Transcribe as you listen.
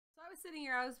sitting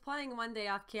here, I was playing one day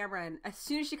off camera, and as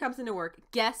soon as she comes into work,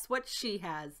 guess what she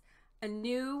has? A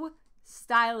new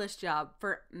stylish job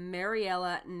for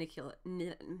Mariella Nicholas.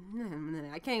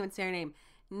 I can't even say her name.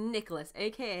 Nicholas,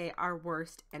 aka our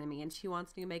worst enemy, and she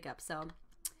wants new makeup, so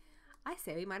I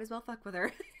say we might as well fuck with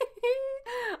her.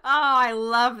 Oh, I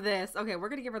love this. Okay, we're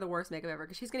gonna give her the worst makeup ever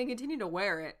because she's gonna continue to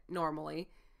wear it normally.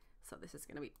 So this is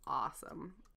gonna be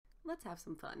awesome. Let's have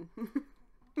some fun.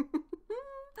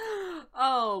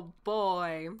 Oh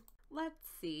boy. Let's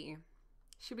see.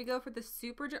 Should we go for the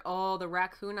super? Oh, the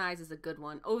raccoon eyes is a good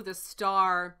one. Oh, the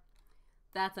star.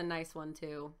 That's a nice one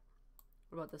too.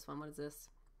 What about this one? What is this?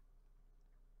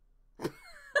 She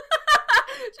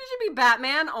should be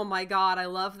Batman. Oh my god, I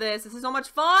love this. This is so much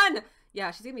fun.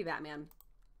 Yeah, she's gonna be Batman.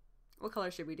 What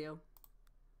color should we do?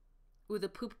 Ooh, the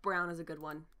poop brown is a good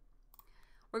one.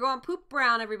 We're going poop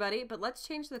brown, everybody, but let's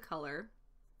change the color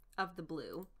of the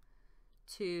blue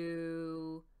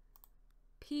to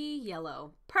pea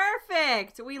yellow.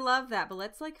 Perfect! We love that, but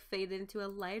let's like fade it into a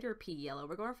lighter pea yellow.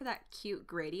 We're going for that cute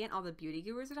gradient all the beauty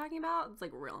gurus are talking about. It's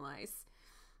like real nice.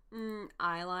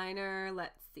 Eyeliner,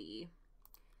 let's see.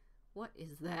 What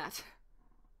is that?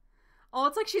 Oh,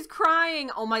 it's like she's crying.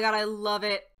 Oh my god, I love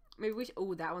it. Maybe we should,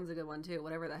 oh, that one's a good one too.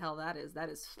 Whatever the hell that is that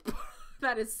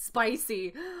is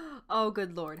spicy. Oh,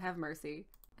 good lord, have mercy.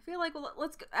 I feel like, well,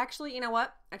 let's go. Actually, you know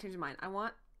what? I changed my mind. I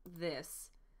want this.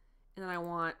 And then I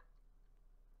want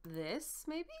this,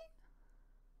 maybe?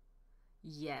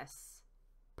 Yes.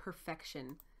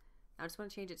 Perfection. I just want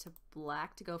to change it to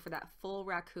black to go for that full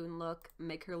raccoon look.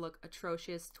 Make her look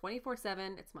atrocious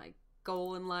 24/7. It's my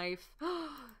goal in life.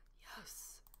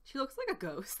 Yes. She looks like a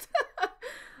ghost.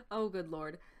 Oh, good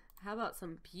lord. How about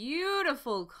some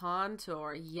beautiful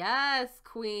contour? Yes,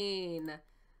 queen.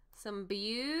 Some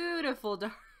beautiful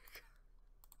dark.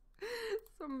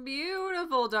 Some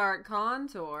beautiful dark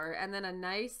contour. And then a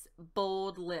nice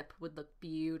bold lip would look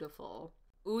beautiful.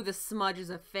 Ooh, the smudge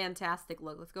is a fantastic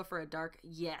look. Let's go for a dark.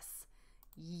 Yes.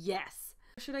 Yes.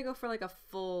 Should I go for like a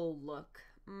full look?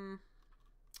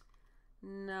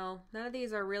 No, none of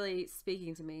these are really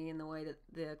speaking to me in the way that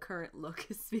the current look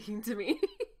is speaking to me.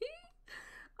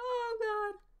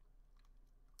 Oh god.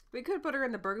 We could put her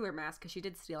in the burglar mask because she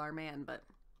did steal our man, but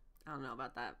I don't know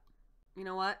about that. You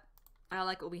know what? I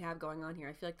like what we have going on here.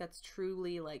 I feel like that's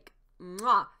truly like,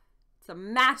 mwah! It's a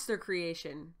master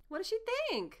creation. What does she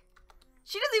think?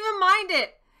 She doesn't even mind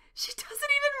it. She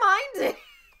doesn't even mind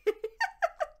it.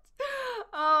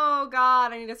 Oh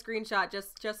god, I need a screenshot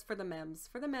just for the memes.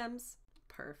 For the memes.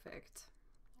 Perfect.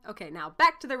 Okay, now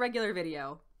back to the regular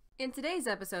video. In today's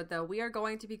episode, though, we are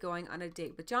going to be going on a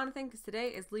date with Jonathan because today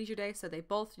is leisure day, so they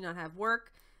both do not have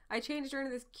work. I changed her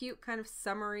into this cute kind of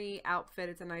summery outfit.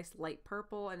 It's a nice light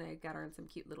purple, and I got her in some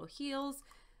cute little heels.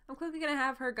 I'm quickly going to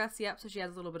have her gussy up so she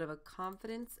has a little bit of a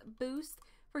confidence boost.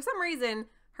 For some reason,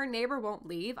 her neighbor won't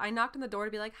leave. I knocked on the door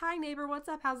to be like, hi neighbor, what's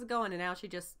up? How's it going? And now she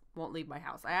just won't leave my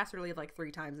house. I asked her to leave like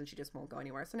 3 times and she just won't go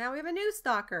anywhere. So now we have a new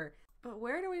stalker. But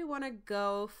where do we want to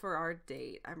go for our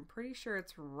date? I'm pretty sure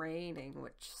it's raining,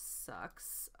 which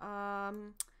sucks.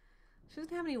 She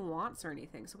doesn't have any wants or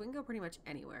anything, so we can go pretty much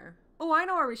anywhere. Oh, I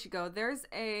know where we should go. There's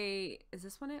a... Is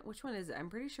this one it? Which one is it? I'm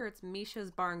pretty sure it's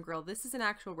Misha's Bar and Grill. This is an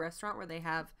actual restaurant where they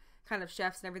have kind of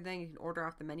chefs and everything. You can order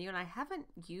off the menu, and I haven't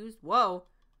used... Whoa!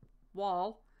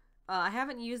 Wall. I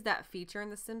haven't used that feature in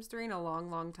The Sims 3 in a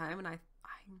long, long time, and I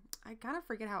kind of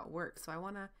forget how it works, so I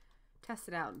want to test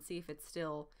it out and see if it's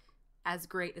still as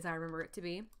great as I remember it to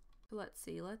be. So let's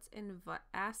see. Let's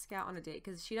ask out on a date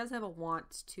because she does have a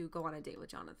want to go on a date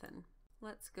with Jonathan.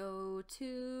 Let's go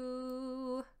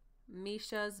to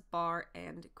Misha's Bar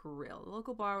and Grill. The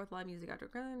local bar with live music outdoor.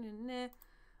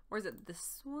 Or is it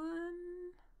this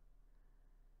one?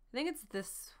 I think it's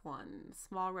this one.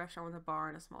 Small restaurant with a bar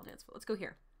and a small dance floor. Let's go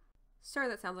here. Sure,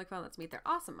 that sounds like fun. Let's meet there.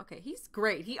 Awesome. Okay, he's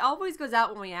great. He always goes out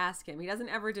when we ask him. He doesn't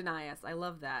ever deny us. I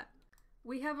love that.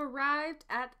 We have arrived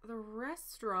at the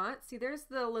restaurant. See, there's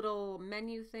the little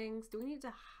menu things. Do we need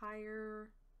to hire...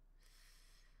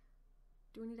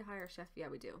 Do we need to hire a chef? Yeah,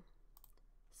 we do.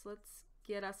 So let's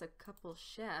get us a couple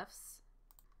chefs.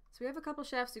 So we have a couple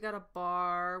chefs. We got a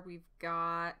bar. We've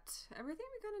got everything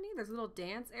we kind of need. There's a little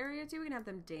dance area too. We can have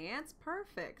them dance.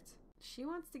 Perfect. She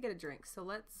wants to get a drink. So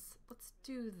let's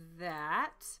do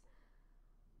that.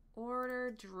 Order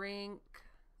drink.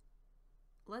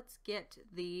 Let's get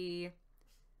the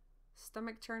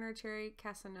stomach churner cherry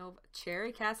Casanova.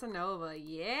 Cherry Casanova.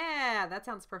 Yeah, that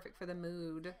sounds perfect for the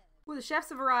mood. Ooh, the chefs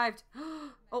have arrived.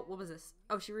 Oh, what was this?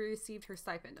 Oh, she received her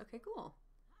stipend. Okay, cool.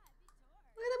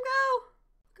 Look at them go.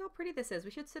 Look how pretty this is.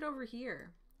 We should sit over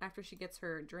here after she gets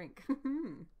her drink. Look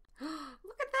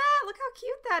at that. Look how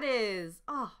cute that is.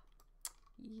 Oh,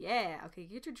 Yeah. Okay,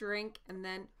 get your drink, and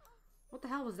then... What the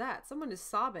hell was that? Someone is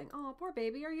sobbing. Oh, poor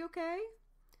baby. Are you okay?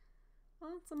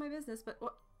 Well, it's not my business, but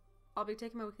what? I'll be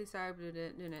taking my weekly salary.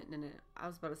 No. I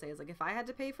was about to say, it's like, if I had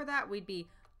to pay for that, we'd be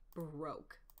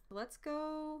broke. Let's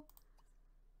go.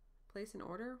 Place an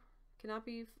order. Cannot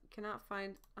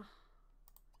find.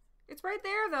 It's right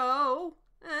there, though.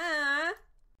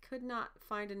 Could not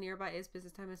find a nearby is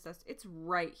business time assessed. It's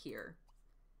right here.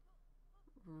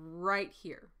 Right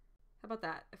here. How about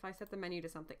that? If I set the menu to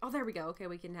something. Oh, there we go. Okay,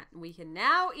 we can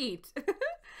now eat.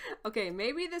 Okay,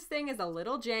 maybe this thing is a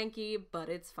little janky, but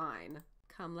it's fine.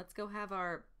 Come, let's go have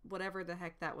our whatever the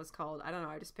heck that was called. I don't know.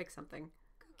 I just picked something.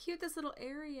 Look how cute this little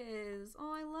area is.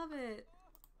 Oh, I love it.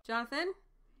 Jonathan,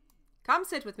 come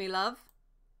sit with me, love.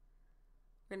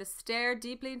 We're gonna stare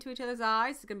deeply into each other's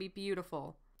eyes. It's gonna be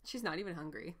beautiful. She's not even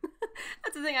hungry.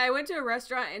 That's the thing. I went to a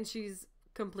restaurant and she's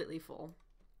completely full.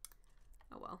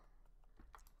 Oh well.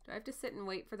 Do I have to sit and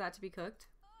wait for that to be cooked?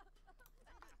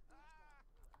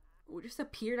 Oh, it just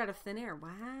appeared out of thin air.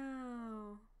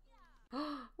 Wow.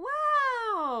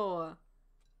 Wow.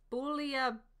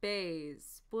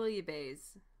 Bouillabaisse.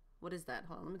 Bouillabaisse. What is that?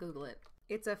 Hold on, let me Google it.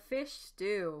 It's a fish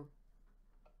stew.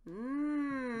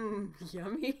 Mmm.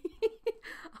 Yummy.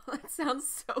 Oh, that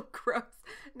sounds so gross.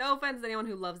 No offense to anyone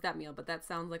who loves that meal, but that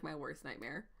sounds like my worst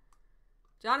nightmare.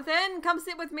 Jonathan, come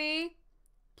sit with me.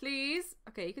 Please.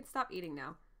 Okay, you can stop eating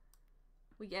now.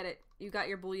 We get it. You got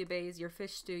your bouillabaisse, your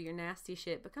fish stew, your nasty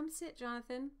shit. But come sit,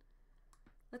 Jonathan.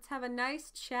 Let's have a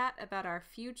nice chat about our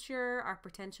future, our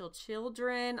potential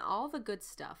children, all the good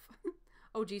stuff.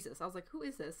 Oh, Jesus. I was like, who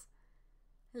is this?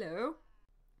 Hello?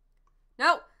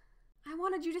 No! I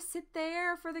wanted you to sit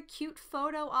there for the cute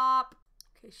photo op.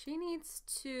 Okay, she needs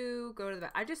to go to the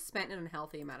back. I just spent an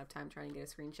unhealthy amount of time trying to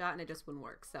get a screenshot and it just wouldn't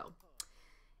work. So,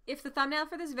 if the thumbnail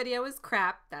for this video is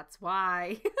crap, that's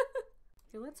why.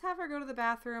 Okay, let's have her go to the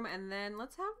bathroom and then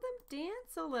let's have them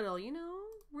dance a little, you know,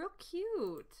 real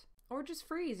cute. Or just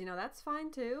freeze, you know, that's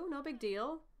fine too. No big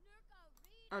deal.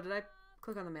 Oh, did I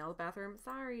click on the male bathroom?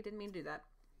 Sorry, didn't mean to do that.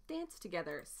 Dance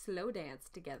together. Slow dance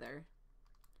together.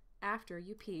 After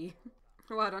you pee.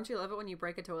 Wow, don't you love it when you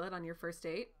break a toilet on your first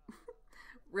date?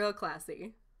 Real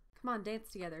classy. Come on, dance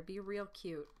together. Be real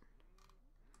cute.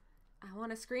 I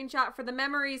want a screenshot for the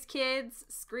memories, kids.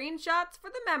 Screenshots for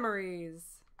the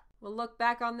memories. We'll look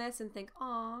back on this and think,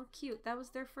 aw, cute. That was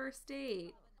their first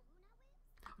date.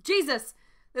 Jesus!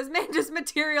 This man just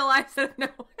materialized out of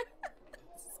nowhere.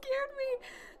 Scared me.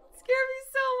 Scared me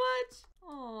so much.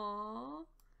 Aw.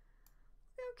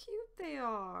 How cute they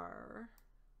are.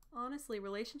 Honestly,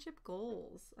 relationship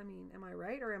goals. I mean, am I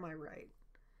right or am I right?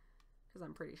 Because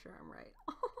I'm pretty sure I'm right.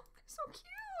 Oh, they're so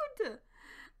cute.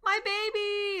 My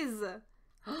babies.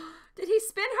 Did he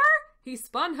spin her? He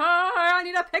spun her. I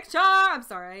need a picture. I'm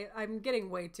sorry. I'm getting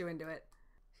way too into it.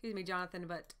 Excuse me, Jonathan,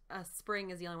 but spring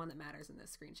is the only one that matters in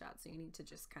this screenshot, so you need to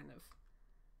just kind of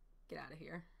get out of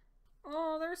here.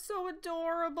 Oh, they're so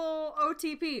adorable.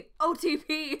 OTP.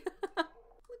 OTP.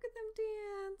 Look at them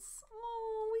dance.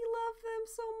 Oh, we love them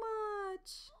so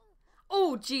much.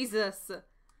 Oh, Jesus.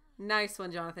 Nice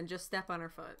one, Jonathan. Just step on her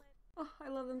foot. Oh, I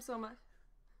love them so much.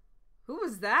 Who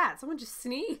was that? Someone just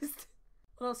sneezed.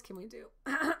 What else can we do?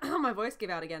 My voice gave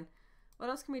out again. What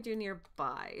else can we do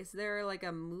nearby? Is there like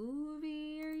a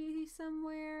movie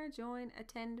somewhere? Join,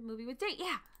 attend movie with date.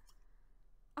 Yeah.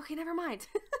 Okay, never mind.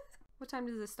 What time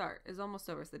does this start? It's almost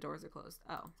over, so the doors are closed.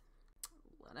 Oh.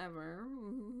 Whatever.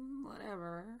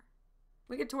 Whatever.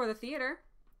 We could tour the theater.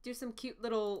 Do some cute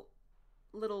little,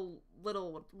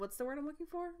 what's the word I'm looking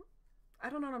for?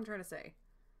 I don't know what I'm trying to say.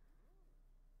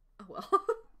 Oh, well.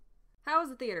 How was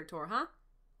the theater tour, huh?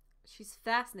 She's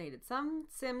fascinated. Some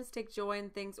Sims take joy in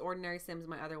things ordinary Sims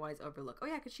might otherwise overlook. Oh,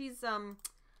 yeah, because she's, oh,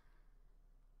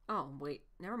 wait.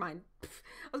 Never mind. I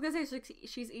was going to say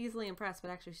she's easily impressed, but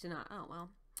actually she's not. Oh, well.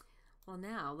 Well,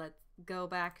 now let's go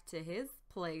back to his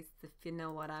place, if you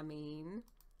know what I mean.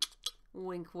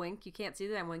 Wink, wink. You can't see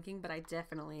that I'm winking, but I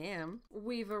definitely am.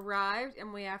 We've arrived,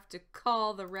 and we have to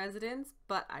call the residents,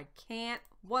 but I can't.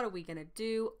 What are we gonna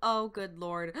do? Oh, good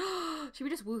Lord. Should we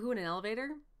just woohoo in an elevator?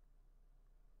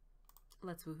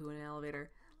 Let's woohoo in an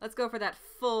elevator. Let's go for that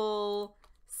full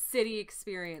city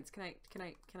experience. Can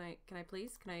I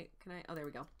please? Can I? Oh, there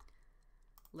we go.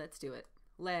 Let's do it.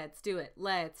 Let's do it.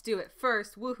 Let's do it.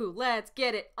 First, woohoo. Let's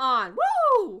get it on.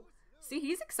 Woo! See,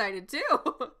 he's excited too.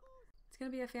 It's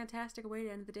going to be a fantastic way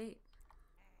to end the date.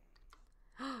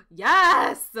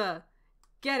 Yes!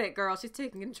 Get it, girl. She's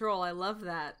taking control. I love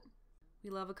that. We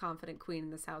love a confident queen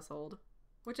in this household.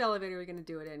 Which elevator are we going to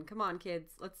do it in? Come on,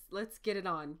 kids. Let's get it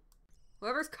on.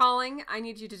 Whoever's calling, I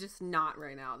need you to just not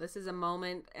right now. This is a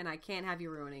moment, and I can't have you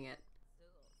ruining it.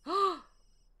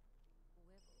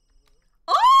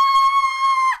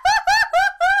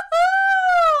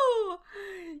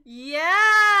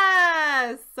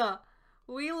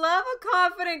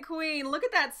 confident queen. Look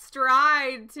at that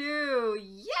stride, too.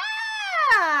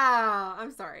 Yeah!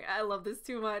 I'm sorry. I love this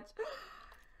too much.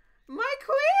 My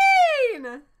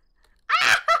queen!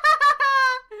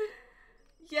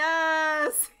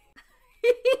 Yes!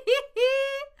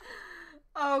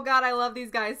 Oh god, I love these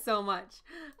guys so much.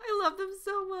 I love them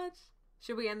so much.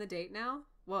 Should we end the date now?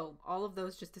 Whoa, all of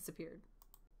those just disappeared.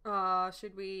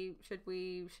 Should we?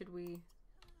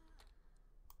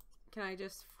 Can I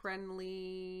just friendly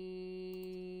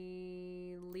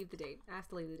leave the date? I have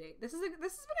to leave the date. This has been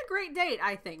a great date,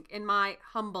 I think, in my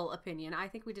humble opinion. I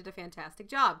think we did a fantastic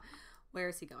job. Where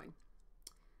is he going?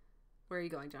 Where are you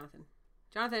going, Jonathan?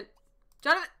 Jonathan!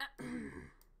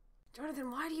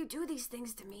 Jonathan, why do you do these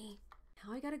things to me?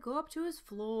 Now I gotta go up to his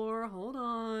floor. Hold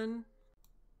on.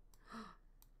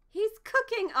 He's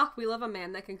cooking! Oh, we love a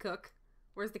man that can cook.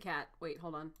 Where's the cat? Wait,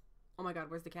 hold on. Oh my god,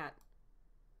 where's the cat?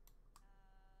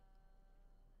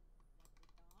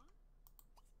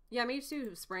 Yeah, me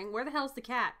too, Spring. Where the hell's the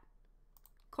cat?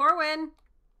 Corwin!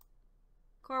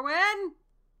 Corwin!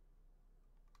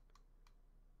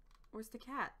 Where's the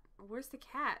cat? Where's the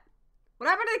cat? What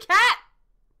happened to the cat?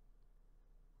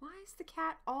 Why is the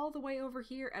cat all the way over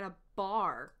here at a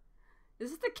bar?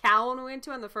 Is this the cow we went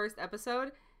to on the first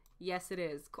episode? Yes, it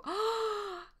is. Corwin's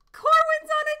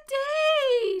on a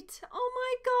date! Oh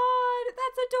my god,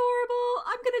 that's adorable.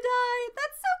 I'm gonna die.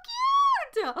 That's so cute!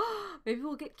 Maybe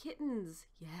we'll get kittens.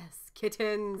 Yes,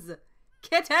 kittens.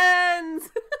 Kittens!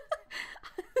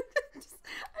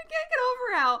 I can't get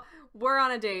over how we're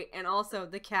on a date and also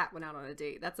the cat went out on a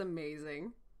date. That's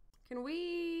amazing. Can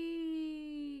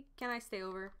I stay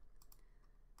over?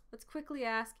 Let's quickly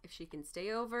ask if she can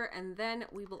stay over and then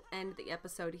we will end the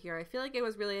episode here. I feel like it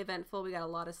was really eventful. We got a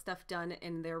lot of stuff done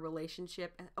in their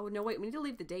relationship. Oh no, wait, we need to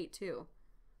leave the date too.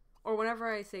 Or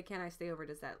whenever I say, can I stay over,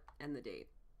 does that end the date?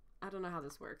 I don't know how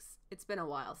this works. It's been a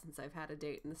while since I've had a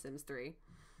date in The Sims 3.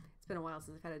 It's been a while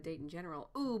since I've had a date in general.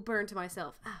 Ooh, burn to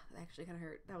myself. Ah, that actually kind of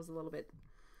hurt. That was a little bit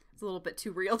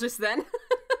too real just then.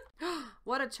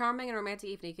 What a charming and romantic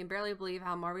evening. You can barely believe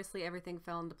how marvelously everything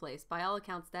fell into place. By all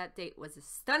accounts, that date was a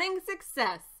stunning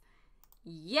success.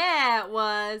 Yeah, it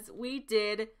was. We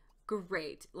did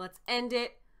great. Let's end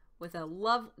it with a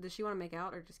love. Does she want to make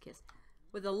out or just kiss?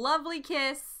 With a lovely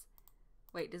kiss.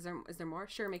 Wait, is there more?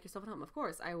 Sure, make yourself at home. Of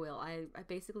course, I will. I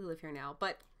basically live here now.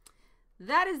 But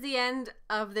that is the end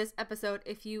of this episode.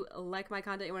 If you like my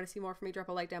content, you want to see more from me, drop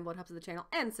a like down below. It helps with the channel.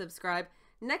 And subscribe.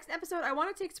 Next episode, I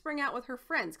want to take Spring out with her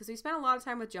friends because we spent a lot of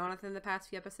time with Jonathan the past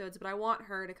few episodes, but I want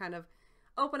her to kind of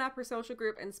open up her social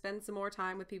group and spend some more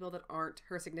time with people that aren't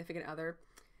her significant other.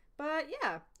 But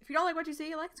yeah, if you don't like what you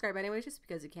see, like, subscribe anyways, just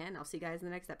because you can. I'll see you guys in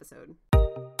the next episode.